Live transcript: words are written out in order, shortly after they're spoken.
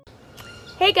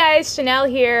Hey guys, Chanel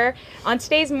here. On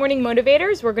today's Morning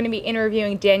Motivators, we're going to be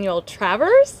interviewing Daniel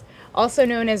Travers, also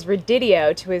known as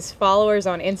Redideo to his followers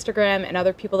on Instagram and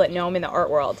other people that know him in the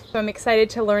art world. So I'm excited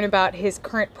to learn about his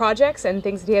current projects and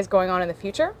things that he has going on in the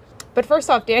future. But first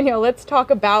off, Daniel, let's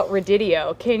talk about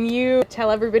Redideo. Can you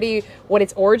tell everybody what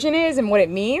its origin is and what it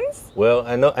means? Well,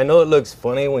 I know it looks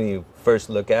funny when you first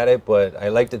look at it, but I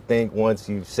like to think once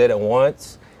you've said it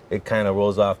once, it kind of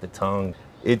rolls off the tongue.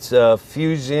 It's a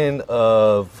fusion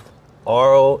of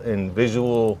oral and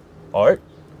visual art,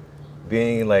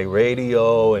 being like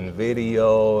radio and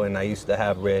video, and I used to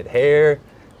have red hair,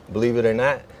 believe it or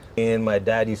not, and my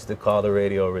dad used to call the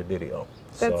radio Redideo.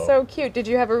 That's so cute. Did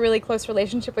you have a really close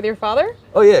relationship with your father?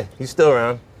 Oh yeah, he's still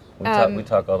around. We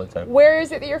talk all the time. Where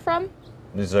is it that you're from?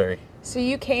 Missouri. So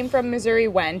you came from Missouri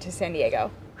when to San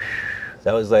Diego?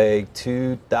 That was like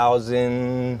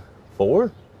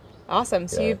 2004. Awesome.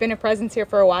 So Yeah. you've been a presence here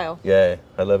for a while. Yeah,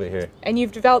 I love it here. And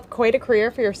you've developed quite a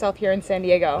career for yourself here in San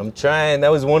Diego. I'm trying.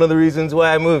 That was one of the reasons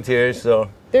why I moved here. So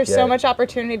There's yeah. so much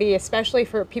opportunity, especially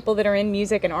for people that are in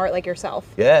music and art like yourself.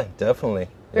 Yeah, definitely.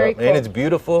 Very Yep. cool. And it's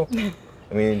beautiful. I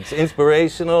mean, it's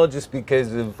inspirational just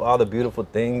because of all the beautiful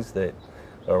things that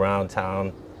are around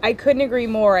town. I couldn't agree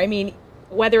more. I mean,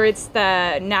 whether it's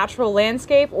the natural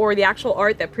landscape or the actual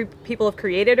art that people have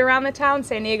created around the town,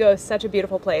 San Diego is such a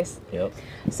beautiful place. Yep.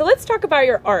 So let's talk about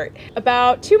your art.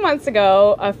 About 2 months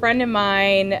ago, a friend of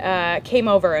mine came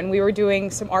over and we were doing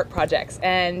some art projects,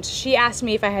 and she asked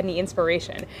me if I had any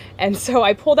inspiration. And so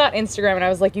I pulled out Instagram and I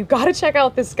was like, you gotta check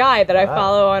out this guy that I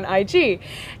follow on IG.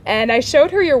 And I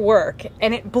showed her your work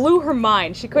and it blew her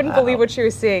mind. She couldn't believe what she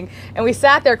was seeing. And we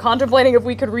sat there contemplating if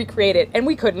we could recreate it, and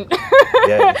we couldn't.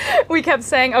 Yeah. We kept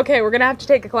saying, okay, we're gonna have to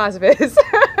take a class of his.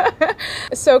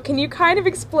 So can you kind of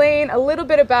explain a little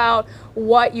bit about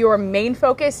what your main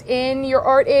focus in your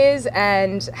art is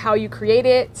and how you create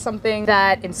it, something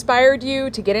that inspired you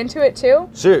to get into it too?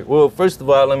 Sure. Well, first of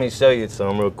all, let me show you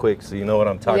some real quick so you know what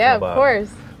I'm talking about. Yeah, of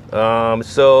course.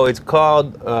 So it's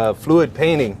called fluid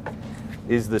painting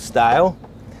is the style,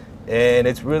 and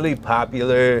it's really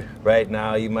popular right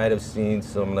now. You might have seen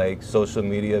some like social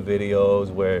media videos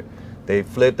where they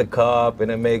flip the cup and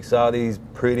it makes all these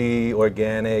pretty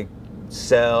organic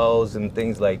cells and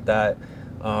things like that.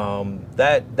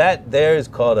 That there is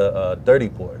called a dirty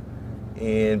pour.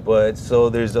 So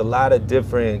there's a lot of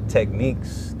different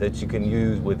techniques that you can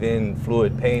use within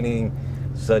fluid painting,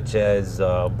 such as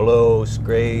blow,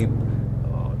 scrape,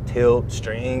 tilt,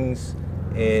 strings.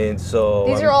 And so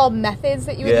These are all methods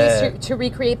that you would Yeah. use to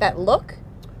recreate that look?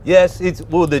 Yes,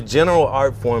 the general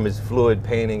art form is fluid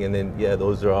painting, and then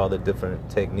those are all the different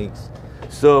techniques.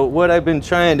 So what I've been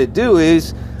trying to do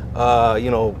is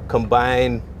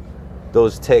combine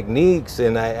those techniques,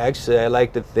 and I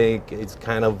like to think it's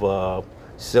kind of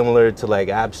similar to like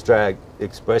abstract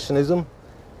expressionism,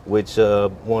 which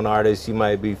one artist you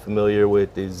might be familiar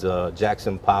with is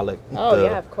Jackson Pollock. Oh,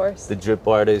 yeah, of course. The drip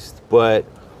artist. But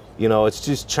it's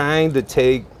just trying to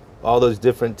take all those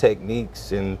different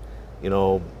techniques and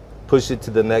push it to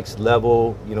the next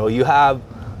level. You have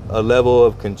a level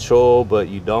of control, but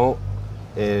you don't.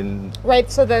 And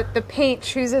Right, so the paint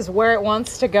chooses where it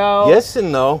wants to go. yes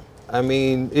and no. I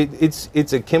mean,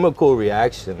 it's a chemical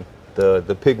reaction.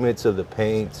 The pigments of the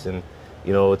paints, and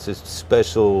it's a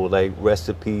special like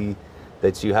recipe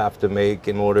that you have to make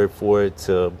in order for it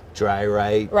to dry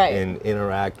right. And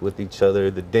interact with each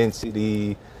other. The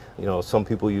density, some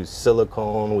people use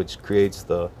silicone, which creates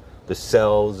the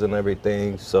cells and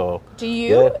everything. So Do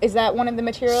you? Yeah. Is that one of the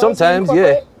materials? Sometimes, you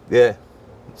incorporate? yeah.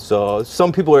 So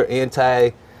some people are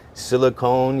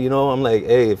anti-silicone. I'm like,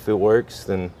 hey, if it works,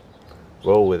 then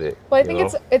roll with it. Well, I think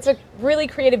it's a really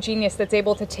creative genius that's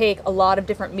able to take a lot of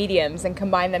different mediums and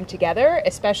combine them together,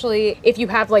 especially if you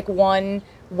have like one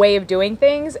way of doing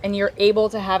things and you're able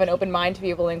to have an open mind to be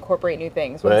able to incorporate new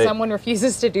things. When Right. someone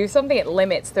refuses to do something, it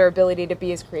limits their ability to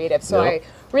be as creative. So Yep. I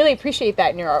really appreciate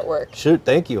that in your artwork. Sure,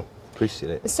 thank you.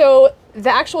 Appreciate it. So the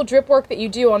actual drip work that you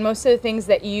do on most of the things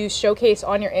that you showcase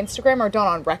on your Instagram are done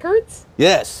on records?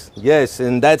 Yes,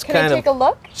 and that's Can I kind take a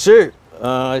look? Sure.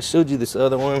 I showed you this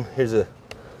other one. Here's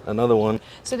another one.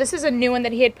 So this is a new one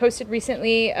that he had posted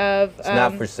recently of... It's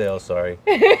not for sale, sorry.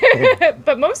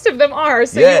 But most of them are,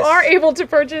 so Yes. you are able to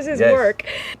purchase his Yes. work.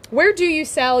 Where do you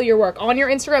sell your work? On your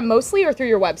Instagram mostly, or through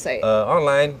your website?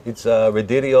 Online, it's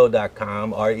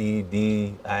redideo.com,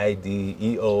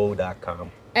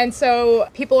 redideo.com. And so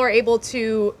people are able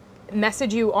to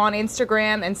message you on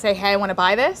Instagram and say, hey, I want to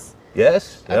buy this?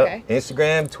 Yes. Yep. Okay.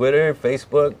 Instagram, Twitter,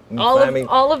 Facebook. All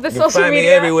of the you social find media.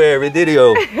 me everywhere.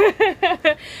 Redideo.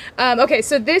 Okay,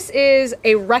 so this is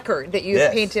a record that you've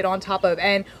Yes. painted on top of.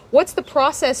 And what's the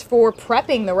process for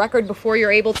prepping the record before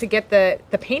you're able to get the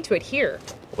paint to adhere?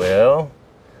 Well,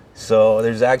 so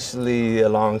there's actually a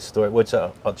long story, which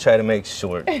I'll try to make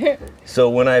short. So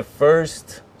when I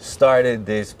first started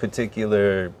this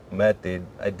particular method,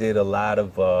 I did a lot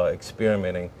of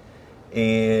experimenting,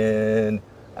 and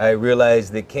I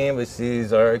realized that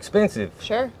canvases are expensive.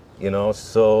 Sure. You know,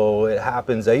 so it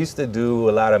happens. I used to do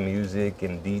a lot of music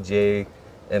and DJ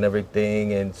and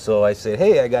everything, and so I said,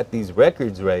 hey, I got these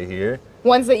records right here.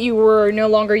 Ones that you were no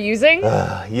longer using?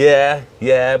 Yeah,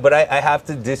 but I have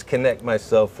to disconnect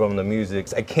myself from the music.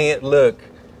 I can't look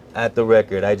at the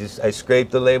record. I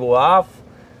scrape the label off.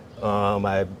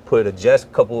 I put a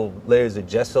couple layers of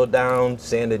gesso down,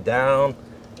 sand it down,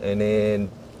 and then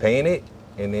paint it,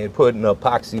 and then put an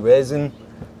epoxy resin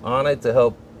on it to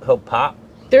help pop.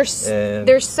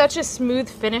 There's such a smooth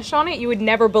finish on it. You would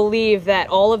never believe that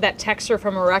all of that texture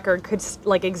from a record could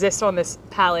like exist on this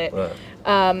palette.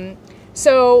 Right.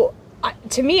 So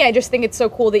to me, I just think it's so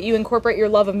cool that you incorporate your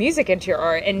love of music into your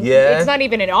art, and Yeah. it's not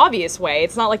even an obvious way.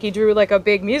 It's not like you drew like a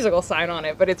big musical sign on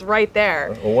it, but it's right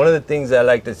there. Well, one of the things I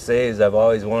like to say is I've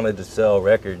always wanted to sell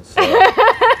records. So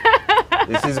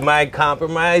this is my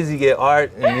compromise. You get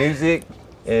art and music,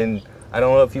 and I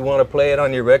don't know if you want to play it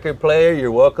on your record player.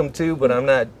 You're welcome to, but I'm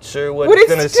not sure what it's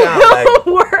going to sound like.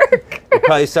 Work. It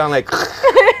probably sound like.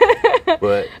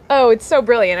 But oh, it's so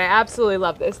brilliant! I absolutely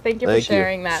love this. Thank you for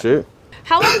sharing that. Sure.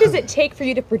 How long does it take for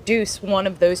you to produce one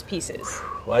of those pieces?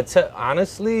 Well,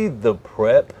 honestly, the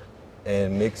prep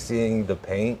and mixing the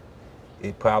paint,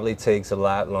 it probably takes a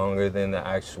lot longer than the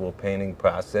actual painting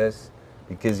process,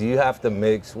 because you have to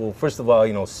mix. Well, first of all,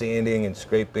 you know, sanding and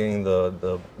scraping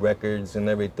the records and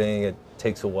everything, it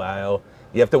takes a while.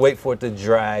 You have to wait for it to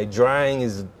dry. Drying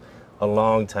is a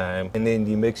long time. And then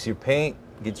you mix your paint,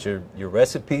 get your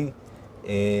recipe,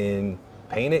 and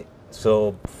paint it.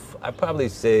 So I'd probably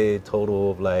say a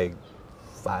total of like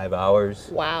 5 hours.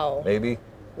 Wow. Maybe.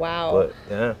 Wow.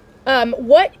 But yeah.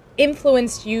 What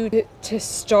influenced you to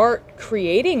start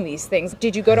creating these things?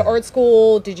 Did you go to art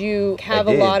school? Did you have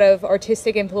a lot of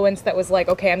artistic influence that was like,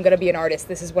 okay, I'm going to be an artist.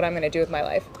 This is what I'm going to do with my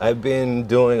life? I've been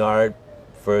doing art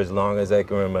for as long as I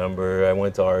can remember. I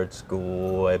went to art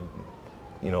school. I had,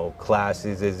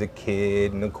 classes as a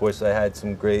kid. And of course I had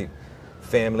some great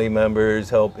family members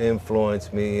help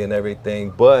influence me and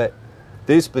everything. But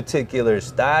this particular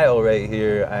style right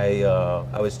here,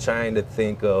 I was trying to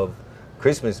think of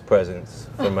Christmas presents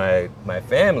for my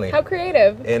family. How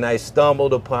creative. And I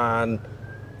stumbled upon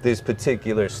this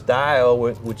particular style,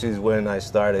 which is when I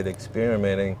started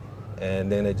experimenting,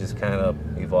 and then it just kind of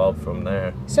evolved from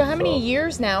there. So how many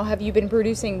years now have you been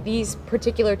producing these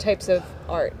particular types of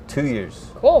art? 2 years.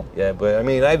 Cool. Yeah, but I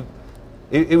mean,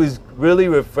 it was really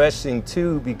refreshing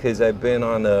too, because I've been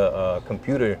on a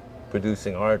computer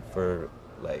producing art for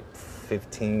like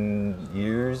 15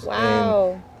 years.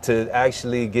 Wow. And to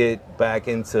actually get back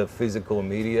into physical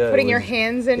media, putting your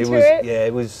hands into it. Yeah,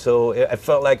 it was so. I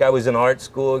felt like I was in art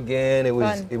school again. It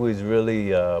was. Fun. It was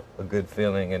really a good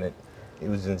feeling, and it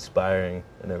was inspiring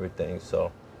and everything.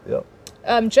 So, yeah.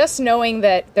 Just knowing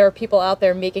that there are people out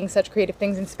there making such creative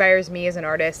things inspires me as an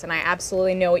artist, and I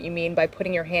absolutely know what you mean by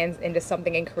putting your hands into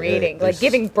something and creating, like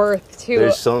giving birth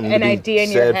to an idea in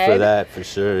your head. For that, for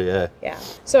sure, yeah. Yeah.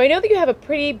 So I know that you have a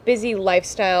pretty busy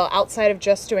lifestyle outside of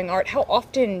just doing art. How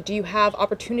often do you have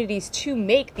opportunities to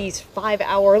make these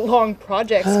 5-hour-long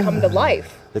projects come to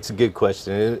life? That's a good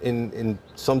question, and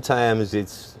sometimes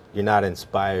you're not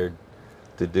inspired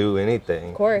to do anything.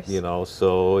 Of course.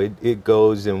 So it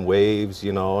goes in waves,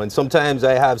 and sometimes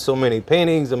I have so many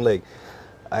paintings, I'm like,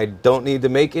 I don't need to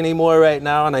make any more right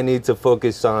now, and I need to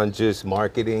focus on just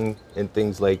marketing and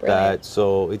things like that.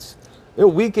 So it's,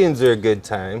 weekends are a good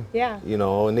time. Yeah.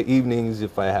 In the evenings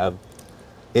if I have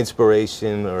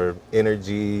inspiration or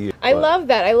energy. I love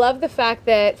that. I love the fact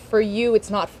that for you it's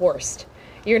not forced.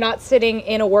 You're not sitting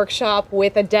in a workshop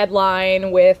with a deadline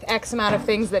with X amount of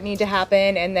things that need to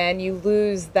happen, and then you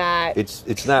lose that.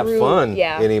 It's not fun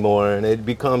anymore, and it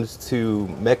becomes too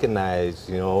mechanized,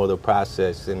 the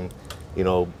process, and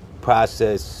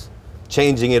process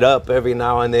changing it up every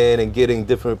now and then and getting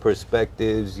different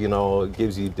perspectives. It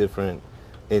gives you different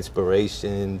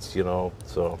inspirations.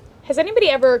 So. Has anybody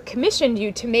ever commissioned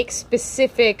you to make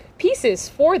specific pieces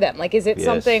for them? Like, is it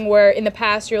something where in the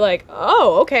past you're like,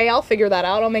 oh, okay, I'll figure that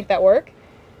out, I'll make that work?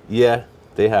 Yeah,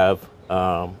 they have.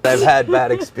 I've had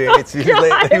bad experiences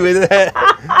lately with that.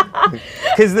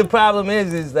 Because the problem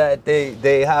is that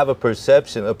they have a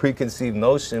perception, a preconceived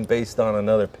notion based on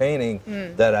another painting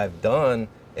that I've done,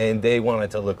 and they want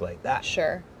it to look like that.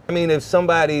 Sure. I mean, if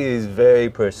somebody is very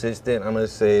persistent, I'm gonna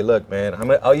say, look, man,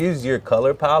 I'll use your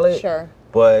color palette. Sure.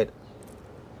 But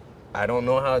I don't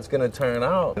know how it's gonna turn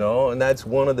out, you know, and that's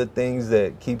one of the things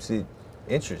that keeps it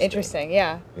interesting. Interesting,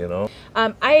 yeah. You know?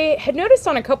 I had noticed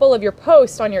on a couple of your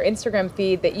posts on your Instagram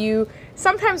feed that you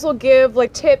sometimes will give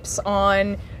like tips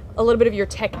on a little bit of your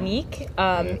technique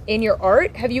in your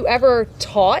art. Have you ever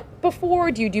taught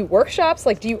before? Do you do workshops?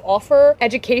 Like, do you offer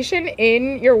education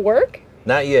in your work?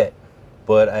 Not yet,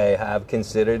 but I have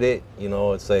considered it. You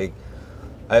know, it's like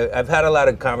I've had a lot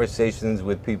of conversations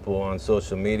with people on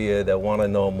social media that want to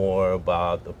know more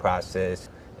about the process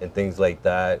and things like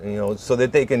that, you know, so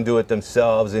that they can do it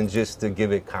themselves and just to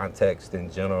give it context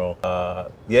in general.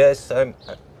 Yes, I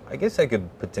guess I could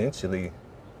potentially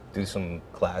do some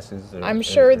classes. I'm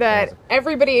sure that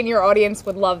everybody in your audience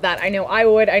would love that. I know I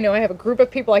would. I know I have a group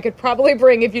of people I could probably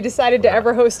bring if you decided to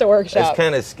ever host a workshop. It's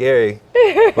kind of scary,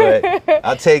 but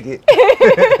I'll take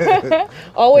it.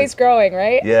 Always growing,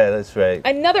 right? Yeah, that's right.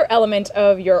 Another element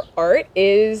of your art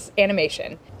is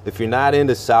animation. If you're not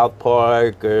into South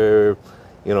Park or,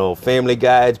 you know, Family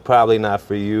Guy, it's probably not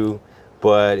for you,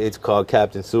 but it's called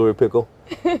Captain Sewer Pickle.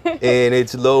 And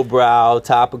it's lowbrow,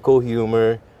 topical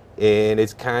humor. And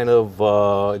it's kind of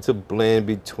it's a blend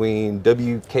between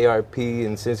WKRP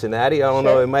and Cincinnati. I don't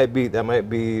know. That might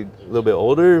be a little bit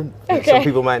older. Okay. Some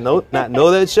people might not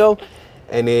know that show.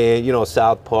 And then, you know,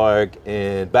 South Park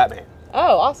and Batman.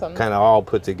 Oh, awesome. Kind of all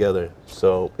put together.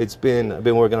 So I've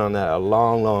been working on that a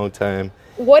long, long time.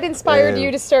 What inspired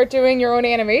you to start doing your own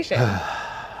animation?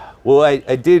 Well,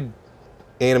 I did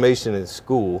animation in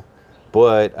school,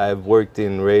 but I've worked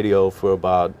in radio for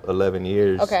about 11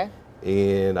 years. Okay.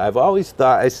 And I've always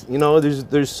thought, you know,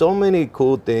 there's so many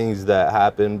cool things that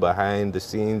happen behind the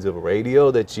scenes of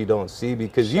radio that you don't see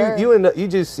because you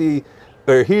just see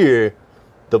or hear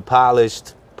the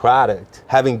polished product,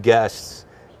 having guests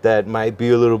that might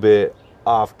be a little bit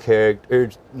off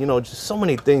character, you know, just so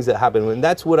many things that happen. And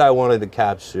that's what I wanted to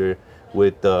capture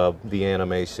with the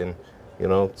animation, you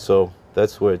know, so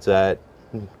that's where it's at.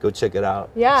 Go check it out.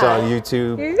 Yeah. It's on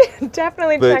YouTube.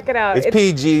 Definitely check it out. It's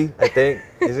PG, I think,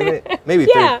 isn't it? Maybe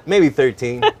maybe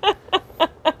 13.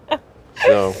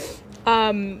 So.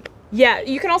 Yeah,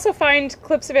 you can also find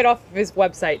clips of it off of his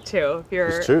website too,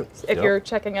 if you're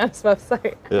checking out his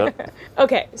website. Yeah.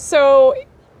 Okay, so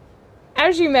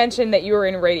as you mentioned that you were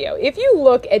in radio, if you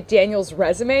look at Daniel's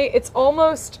resume, it's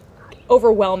almost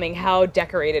overwhelming how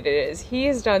decorated it is. He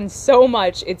has done so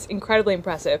much. It's incredibly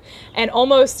impressive and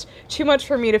almost too much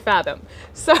for me to fathom.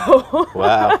 So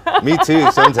wow, me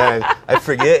too. Sometimes I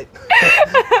forget.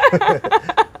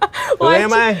 Who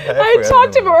am I? I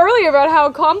talked to him earlier about how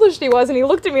accomplished he was, and he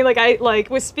looked at me like I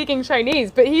was speaking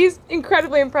Chinese. But he's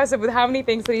incredibly impressive with how many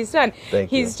things that he's done.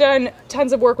 He's done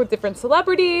tons of work with different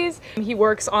celebrities. He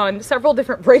works on several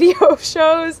different radio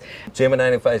shows. Jammin'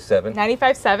 95.7.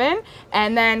 95.7,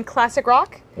 and then Classic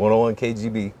Rock. 101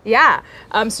 KGB. Yeah.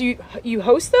 So you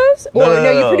host those, or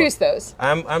no, you produce those?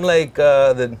 I'm like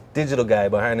the digital guy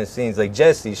behind the scenes, like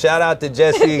Jesse. Shout out to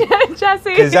Jesse. Jesse.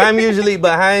 Because I'm usually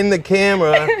behind the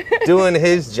camera doing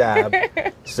his job.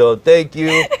 So thank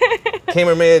you.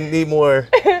 Cameraman need more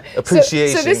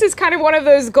appreciation. So this is kind of one of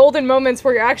those golden moments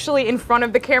where you're actually in front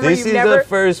of the camera. This is the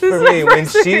first for me. When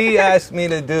she asked me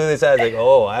to do this, I was like,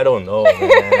 oh, I don't know,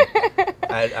 man.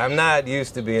 I'm not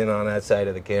used to being on that side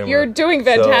of the camera. You're doing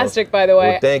fantastic, by the way.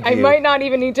 Well, thank you. I might not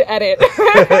even need to edit.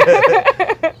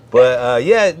 But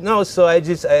so I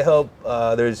help.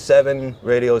 There's 7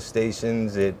 radio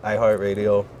stations at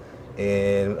iHeartRadio,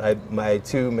 and my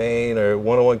 2 main are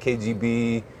 101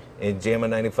 KGB and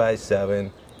Jammin'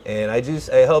 95.7. And I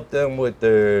help them with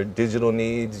their digital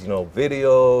needs, you know,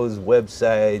 videos,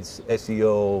 websites,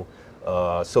 SEO,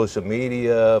 social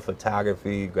media,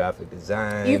 photography, graphic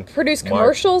design. You've produced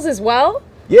commercials as well?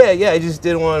 Yeah, I just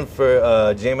did one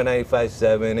for Jammin'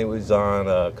 95.7. It was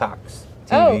on Cox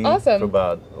TV awesome. for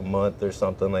about a month or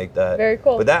something like that. Very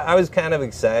cool. But I was kind of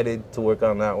excited to work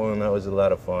on that one. That was a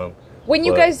lot of fun. When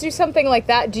you guys do something like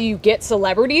that, do you get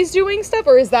celebrities doing stuff,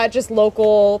 or is that just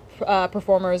local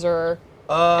performers or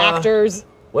actors?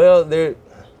 Well,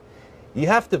 you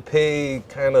have to pay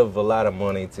kind of a lot of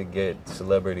money to get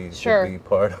celebrities to be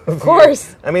part of. Of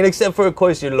course. I mean, except for, of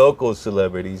course, your local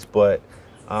celebrities, but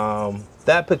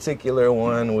that particular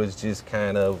one was just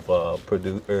kind of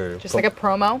just like a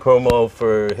promo? Promo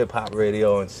for hip-hop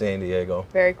radio in San Diego.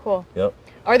 Very cool. Yep.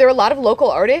 Are there a lot of local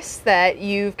artists that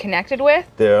you've connected with?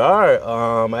 There are.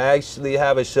 I actually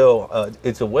have a show.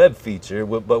 It's a web feature,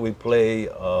 but we play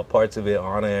parts of it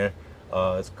on air.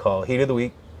 It's called Heat of the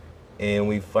Week. And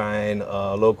we find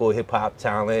local hip hop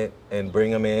talent and bring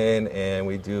them in, and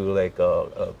we do like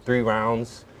 3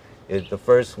 rounds. The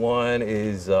first one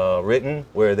is written,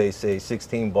 where they say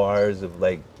 16 bars of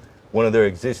like one of their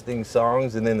existing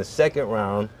songs, and then the second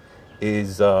round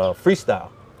is freestyle,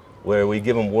 where we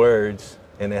give them words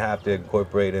and they have to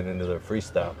incorporate it into their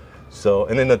freestyle. So,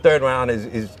 and then the third round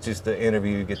is just the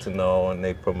interview, you get to know, and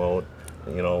they promote,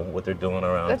 you know, what they're doing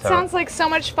around That town. sounds like so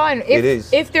much fun. It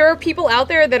is. If there are people out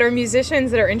there that are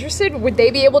musicians that are interested, would they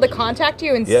be able to contact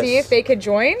you and Yes. see if they could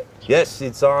join? Yes,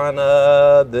 it's on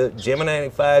the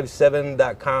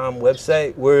Gemini957.com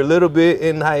website. We're a little bit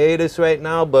in hiatus right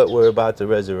now, but we're about to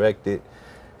resurrect it.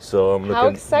 So I'm How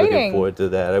exciting. looking forward to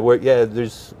that.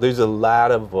 There's a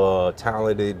lot of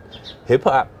talented hip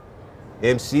hop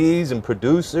MCs and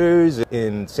producers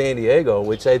in San Diego,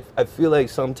 which I feel like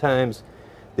sometimes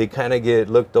they kind of get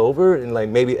looked over, and like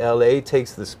maybe LA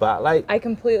takes the spotlight, I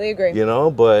completely agree. you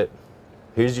know, but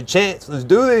here's your chance. Let's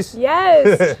do this.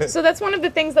 Yes. So that's one of the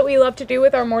things that we love to do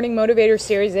with our Morning Motivator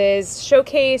series is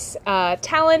showcase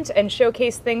talent and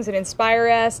showcase things that inspire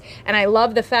us. And I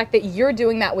love the fact that you're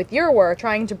doing that with your work,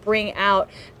 trying to bring out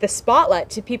the spotlight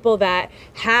to people that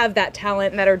have that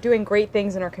talent and that are doing great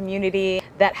things in our community,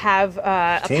 that have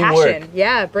a Teamwork. passion.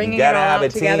 Yeah, bringing You it gotta all have out a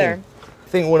together. team. I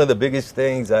think one of the biggest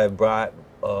things I've brought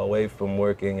away from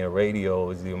working at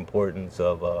radio is the importance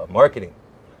of marketing.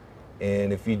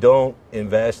 And if you don't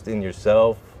invest in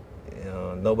yourself, you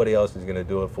know, nobody else is going to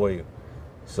do it for you.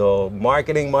 So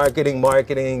marketing,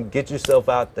 get yourself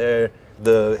out there.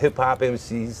 The hip hop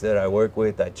MCs that I work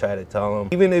with, I try to tell them,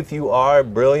 even if you are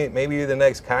brilliant, maybe you're the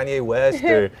next Kanye West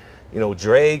or, you know,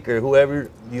 Drake or whoever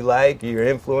you like, your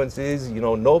influences, you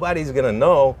know, nobody's going to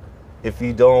know if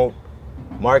you don't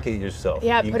market yourself.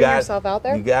 Yeah, putting yourself out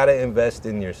there. You got to invest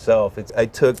in yourself. I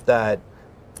took that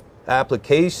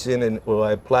application and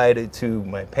I applied it to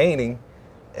my painting,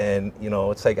 and you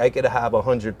know, it's like I could have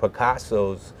 100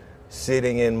 Picassos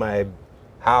sitting in my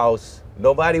house.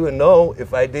 Nobody would know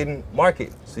if I didn't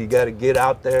market. So you got to get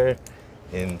out there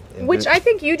and Which I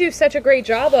think you do such a great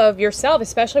job of yourself,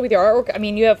 especially with your artwork. I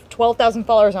mean, you have 12,000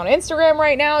 followers on Instagram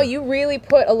right now. You really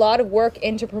put a lot of work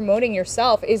into promoting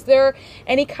yourself. Is there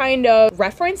any kind of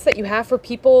reference that you have for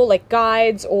people, like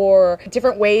guides or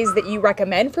different ways that you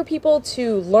recommend for people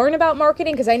to learn about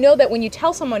marketing? Because I know that when you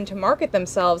tell someone to market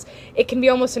themselves, it can be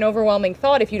almost an overwhelming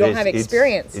thought if you don't have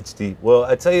experience. It's deep. Well,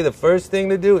 I tell you, the first thing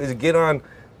to do is get on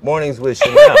Mornings with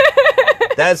Chanel.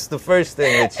 That's the first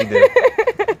thing that you do.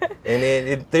 And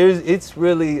it's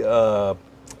really,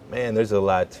 man, there's a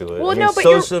lot to it. Well, I mean, no, but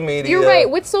social media. You're right,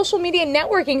 with social media and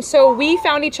networking. So we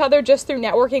found each other just through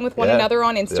networking with one Yeah. another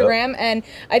on Instagram, and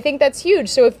I think that's huge.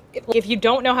 So if you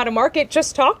don't know how to market,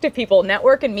 just talk to people,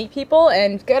 network and meet people,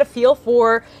 and get a feel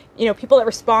for, you know, people that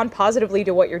respond positively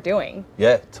to what you're doing.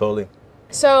 Yeah, totally.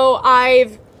 So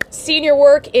I've seen your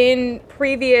work in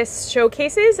previous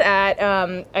showcases at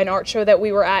an art show that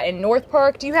we were at in North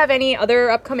Park. Do you have any other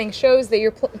upcoming shows that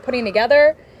you're putting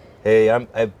together? Hey,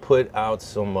 I've put out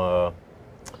some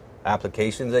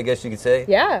applications, I guess you could say.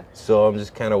 Yeah. So I'm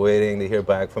just kind of waiting to hear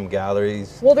back from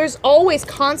galleries. Well, there's always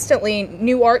constantly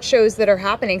new art shows that are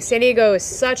happening. San Diego is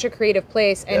such a creative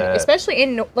place, and Yeah. especially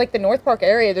in like the North Park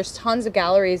area, there's tons of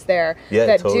galleries there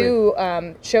that totally.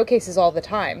 do showcases all the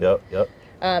time. Yep.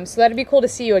 So that'd be cool to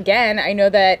see you again. I know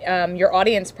that your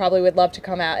audience probably would love to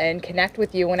come out and connect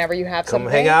with you whenever you have Come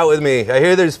something. hang out with me. I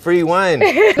hear there's free wine.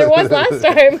 There was last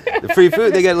time. The free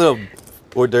food, they got little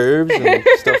hors d'oeuvres and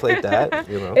stuff like that,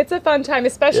 you know. It's a fun time,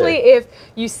 especially Yeah. if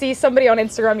you see somebody on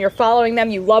Instagram, you're following them,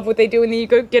 you love what they do, and then you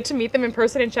go get to meet them in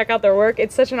person and check out their work.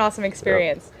 It's such an awesome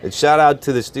experience. And shout out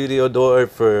to the Studio Door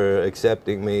for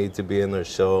accepting me to be in their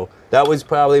show. That was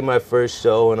probably my first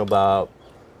show in about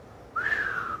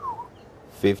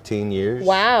 15 years.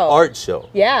 Wow. Art show.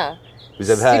 Yeah. Because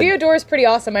I've had, Studio Door is pretty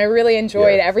awesome. I really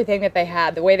enjoyed Yeah. everything that they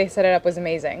had. The way they set it up was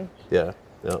amazing. yeah.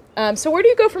 So where do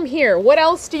you go from here? What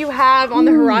else do you have on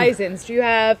the horizons? Do you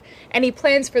have any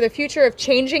plans for the future of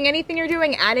changing anything you're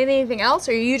doing, adding anything else?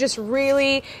 Or are you just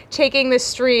really taking the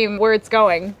stream where it's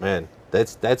going? Man,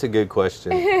 that's a good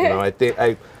question. You know, I think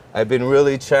I've been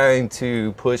really trying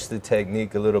to push the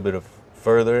technique a little bit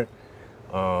further.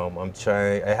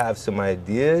 I have some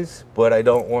ideas, but I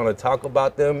don't want to talk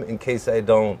about them in case I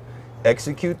don't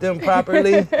execute them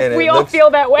properly. And We all feel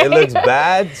that way. It looks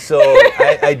bad, so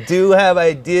I do have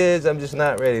ideas. I'm just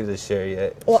not ready to share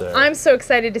yet. Well, so. I'm so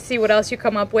excited to see what else you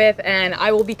come up with, and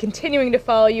I will be continuing to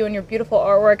follow you and your beautiful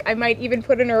artwork. I might even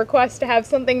put in a request to have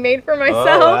something made for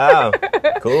myself. Oh, wow.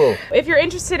 Cool. If you're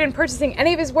interested in purchasing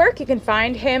any of his work, you can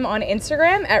find him on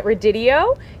Instagram at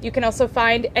Redideo. You can also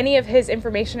find any of his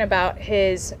information about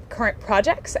his current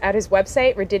projects at his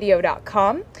website,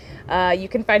 redideo.com. You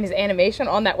can find his animation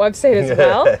on that website as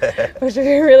well, which would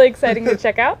be really exciting to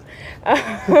check out.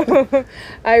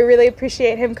 I really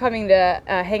appreciate him coming to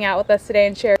hang out with us today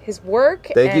and share his work.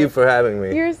 Thank you for having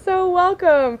me. You're so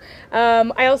welcome.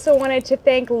 I also wanted to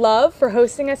thank Love for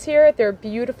hosting us here at their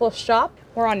beautiful shop.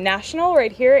 We're on National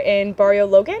right here in Barrio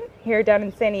Logan, here down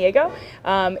in San Diego.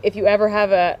 If you ever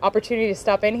have an opportunity to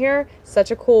stop in here,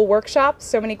 such a cool workshop,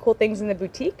 so many cool things in the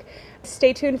boutique.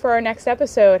 Stay tuned for our next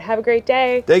episode. Have a great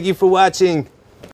day. Thank you for watching.